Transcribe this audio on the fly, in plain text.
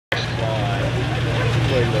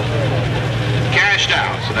Cashed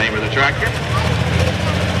Out's the name of the tractor.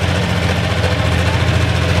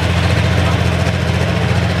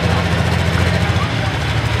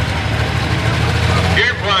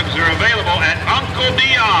 Earplugs are available at Uncle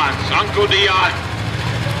Dion's.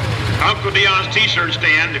 Uncle Dion's t-shirt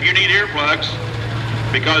stand. If you need earplugs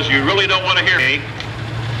because you really don't want to hear me,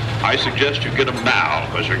 I suggest you get them now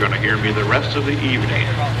because you're going to hear me the rest of the evening.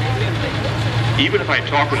 Even if I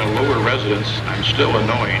talk in a lower residence, I'm still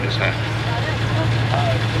annoying as heck.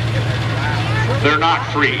 They're not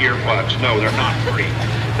free earplugs. No, they're not free.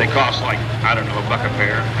 They cost like, I don't know, $1 a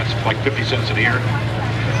pair. That's like 50 cents an ear.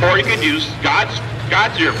 Or you can use God's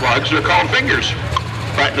earplugs. They're called fingers.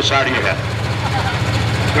 Right in the side of your head.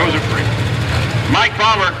 Those are free. Mike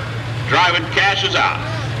Palmer driving Cashes Out.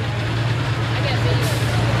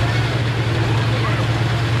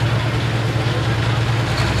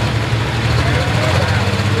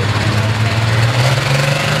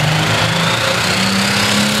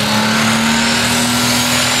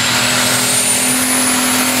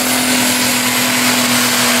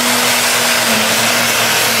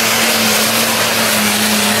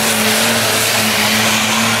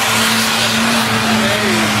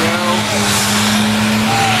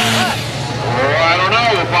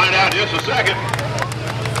 Just a second.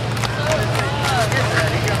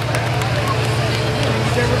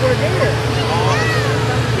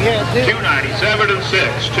 297 and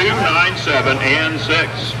 6. 297 and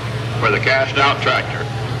 6 for the Cashed Out tractor.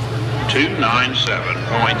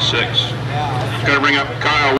 297.6. Going to bring up Kyle.